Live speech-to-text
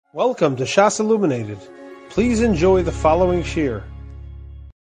Welcome to Shas Illuminated. Please enjoy the following shir.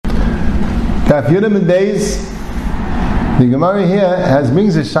 Kaf Yudim and Days. The Gemara here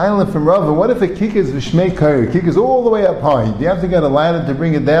brings a shaila from Rav. What if a kik is v'shmei kair? Kik is all the way up high. Do you have to get a ladder to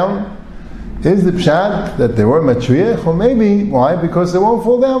bring it down? Is the pshat that they were matriach? Or maybe, why? Because they won't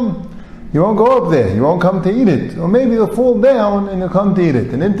fall down. You won't go up there. You won't come to eat it. Or maybe you'll fall down and you'll come to eat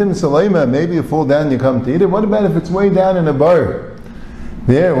it. And intim salema, maybe you fall down and you come to eat it. What about if it's way down in a bar?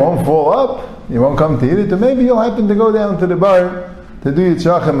 There, it won't fall up, you won't come to eat it, or maybe you'll happen to go down to the bar to do your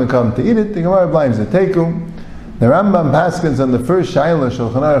tzachim and come to eat it. The Gemara blames the tekum. The Rambam paskins on the first shaila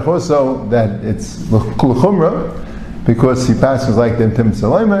Shulchan Aruch also that it's l'chumra because he paskins like the intim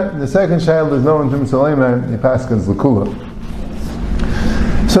salema. The second shaila there's no intim salema, he paskins l'kula.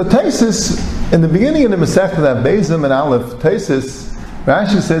 So Taisus, in the beginning of the Masechta that Bezim and Aleph, Taisus,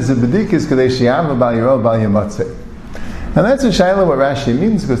 Rashi says the bedikis kadesh yama bal yirol bal yamatzeh. And that's a shaila what Rashi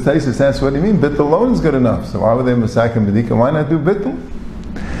means, because Taisus asks what do you mean? Bittul alone is good enough. So why would they masak and bedika? Why not do bittul?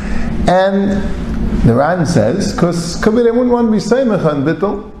 And the Ran says, because they wouldn't want to be seimach on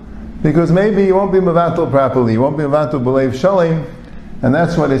bittul, because maybe you won't be mevatel properly, you won't be mevatel b'leiv shalim, and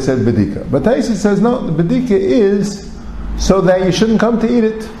that's why they said bedika. But Taisus says no, the bedika is so that you shouldn't come to eat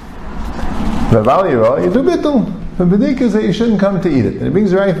it. V'aval you do bittul. The bedika is that you shouldn't come to eat it. And it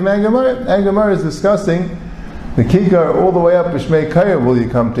brings right from Agamar. Agamar is discussing the kikar all the way up b'shmei kaya, will you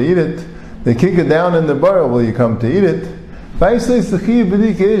come to eat it? The kikar down in the bar, will you come to eat it?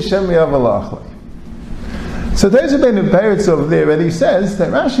 So there's a bit of parrots over there, and he says that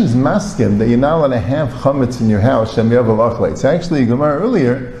Rashi's maskim that you're not allowed to have chametz in your house. It's actually a Gemara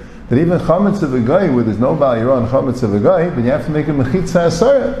earlier that even chametz of a guy where there's no bal yirah and chametz of a guy, but you have to make a mechitza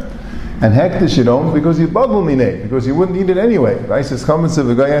asara. And hektish you don't because you bubble minay, because you wouldn't eat it anyway. Right? Says chametz of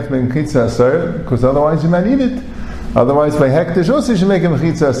a guy you have to make mechitza asar, because otherwise you might eat it. Otherwise by hektish also you should make a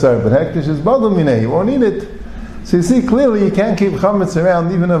mechitza asar, but hektish is bubble minay, you won't eat it. So you see clearly you can't keep chametz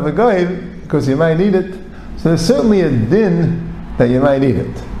around even of a guy because you might eat it. So there's certainly a din that you might eat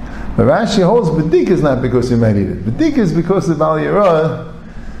it. But Rashi holds bedik is not because you might eat it. Bedik is because of bal yirah.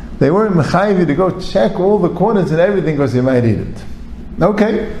 They weren't mechayiv you to go check all the corners and everything because you might eat it.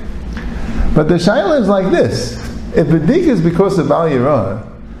 Okay. But the shaila is like this: if the dik is because of bal yirah,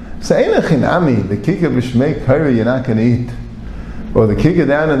 so einach hinami, the kikar b'shmei kaira you're not going to eat, or the kikar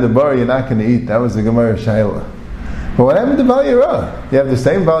down in the bar you're not going to eat. That was the Gemara shaila. But what happened to bal yirah? You have the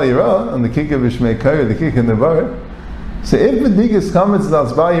same bal yirah on the kikar b'shmei kaira, the kikar in the bar. So if the dik is comments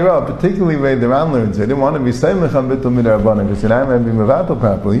about bal yirah, particularly where the Ran learns, they didn't want to be seimach on bittul midrabanan because you're not going to be mevatel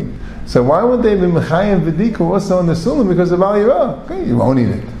properly. So why would they be mechayim v'dik also on the sulam because of bal yirah? Okay, you won't eat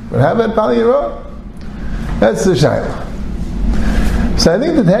it. But how about bal yirah? That's the shayla. So I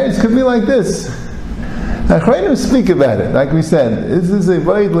think the teretz could be like this. Achrayim speak about it, like we said. This is a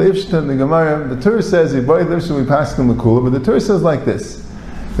bayit le'ifshta in the Gemara. The Torah says a bayit le'ifshta we pass them l'kula, but the Torah says like this.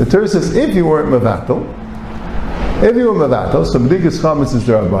 The Torah says if you weren't mevatel, so b'dikas chametz is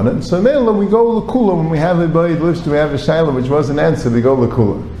derabanan. So mainly we go l'kula when we have a bayit le'ifshta, we have a shayla which wasn't answered. We go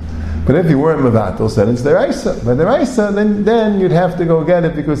l'kula. But if you weren't mevatel, said it's deraisa. But deraisa, then you'd have to go get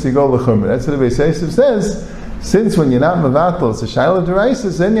it because you go l'chumra. That's what the Beis Yosef says. Since when you're not mevatel, it's a shayla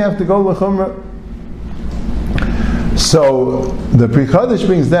deraisa, then you have to go l'chumra. So the Pri Chadash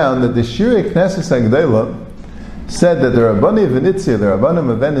brings down that the Shirei Knesset Agdela said that the Rabbani of Venezia, the Rabbanim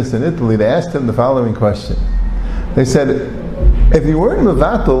of Venice in Italy, they asked him the following question. They said, if you weren't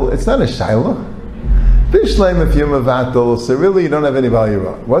mevatel, it's not a shayla. Bishleim if you're mevatel, so really you don't have any bal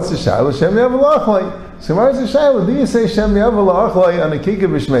yirah. What's the shayla? Shem yavel achlei. So where's the shayla? Do you say Shem yavel achlei on a kikar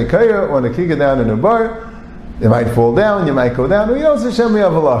b'shmei kaira or on a kikar down in a bar? You might fall down, you might go down, or you don't say Shem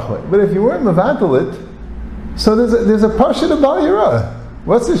yavel achlei. But if you weren't mevatel it, so there's a parsha of bal yirah.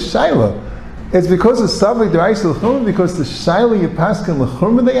 What's the shayla? It's because of Savik Deraisa L'chumra, because the shayla you pass in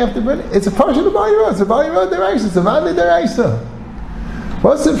L'chumra they have to burn it. It's a parsha of bal yirah. It's a bal yirah Deraisa. It's a vade Deraisa.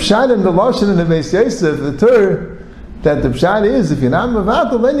 What's the pshat in the lashon in the Beis Yosef, the Torah, that the pshat is if you're not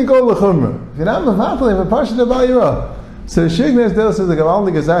mevatel, then you go l'chumra. If you're not mevatel, you have a parsha of bal yirah. So the Shirei Knesset says the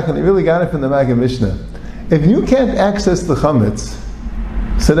Gavaldik Gazach, and he really got it from the Maggid Mishnah. If you can't access the chametz,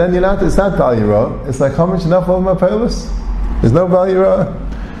 so then it's not bal yirah. It's like chametz nafal ma'pelis. There's no bal yirah.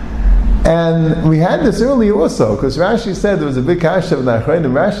 And we had this earlier also, because Rashi said there was a big kasha of Nachrein,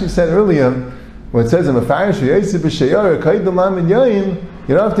 and Rashi said earlier, when it says in Mefarish Yosef b'sheyara kaidam lamed yayin,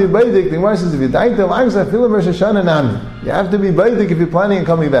 you don't have to be baidik. The Gemara says if you die to lives, I feel Rosh Hashanah nami. You have to be baidik if you're planning on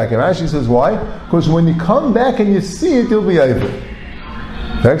coming back. And Rashi says why? Because when you come back and you see it, you'll be over.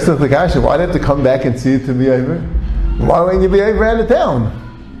 Next to the kasha, why do you have to come back and see it to be over? Why wouldn't you be over out of town?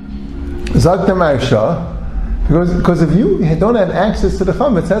 Zakta Marsha. Because if you don't have access to the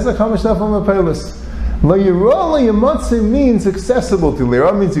chametz, that's a chametz nafal mepelis. Lo yirah lo yamatze means accessible to you.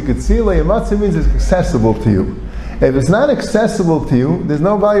 Yirah means you could see. Lo yamatze means it's accessible to you. If it's not accessible to you, there's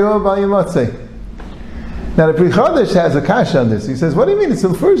no bal yirah bal yamatze. Now the Pri Chodesh has a kasha on this. He says, "What do you mean? It's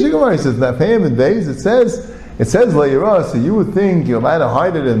some first Gemara." He says, "Nafayim and days." It says lo yirah. So you would think you're allowed to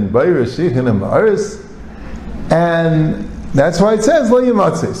hide it in bayir shichin and ba'aris, and that's why it says lo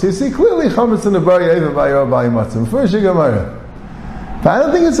yamatze. So you see clearly chametz in the bar yeva bal yirah bal yamatze. First Gemara. But I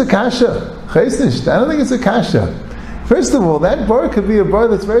don't think it's a kasha. I don't think it's a kasha. First of all, that bar could be a bar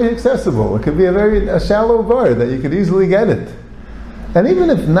that's very accessible. It could be a shallow bar that you could easily get it. And even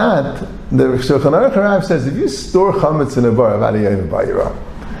if not, the Shulchan Aruch Harav says if you store chametz in a bar, there's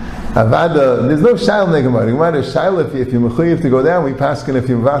no shaila negamar. No matter shaila if you're mechuyev to go down, we paskin if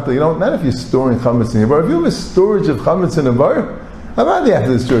you're vatal. You don't. Not if you're storing chametz in your bar. If you have a storage of chametz in a bar, avad you have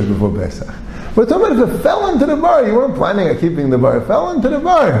to storage before Pesach. But talking about if it fell into the bar, you weren't planning on keeping the bar. It fell into the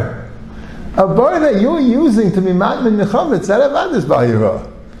bar. A bar that you're using to be matmin nechametz, that avad is bal yirah.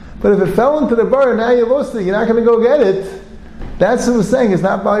 But if it fell into the bar and now you lost it, you're not going to go get it. That's what we're saying. It's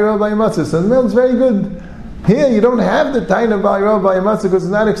not bal yirah bal yamatze. So the mill is very good. Here you don't have the taina bal yirah bal yamatze because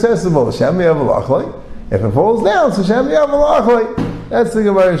it's not accessible. Shem yav alachlei. If it falls down, so Shem yav alachlei. That's the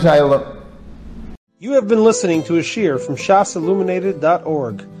Gemara Shaila. You have been listening to a shiur from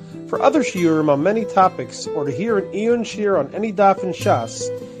shasilluminated.org. For other shiurim on many topics, or to hear an iyun shiur on any daf in Shas,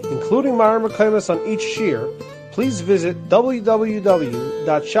 including Ma'ar Mekaymas on each shiur, please visit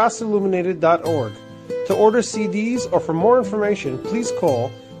www.shasilluminated.org. To order CDs or for more information, please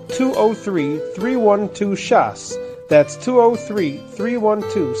call 203-312-SHAS. That's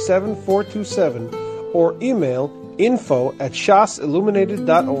 203-312-7427, or email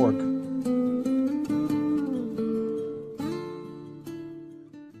info@shasilluminated.org.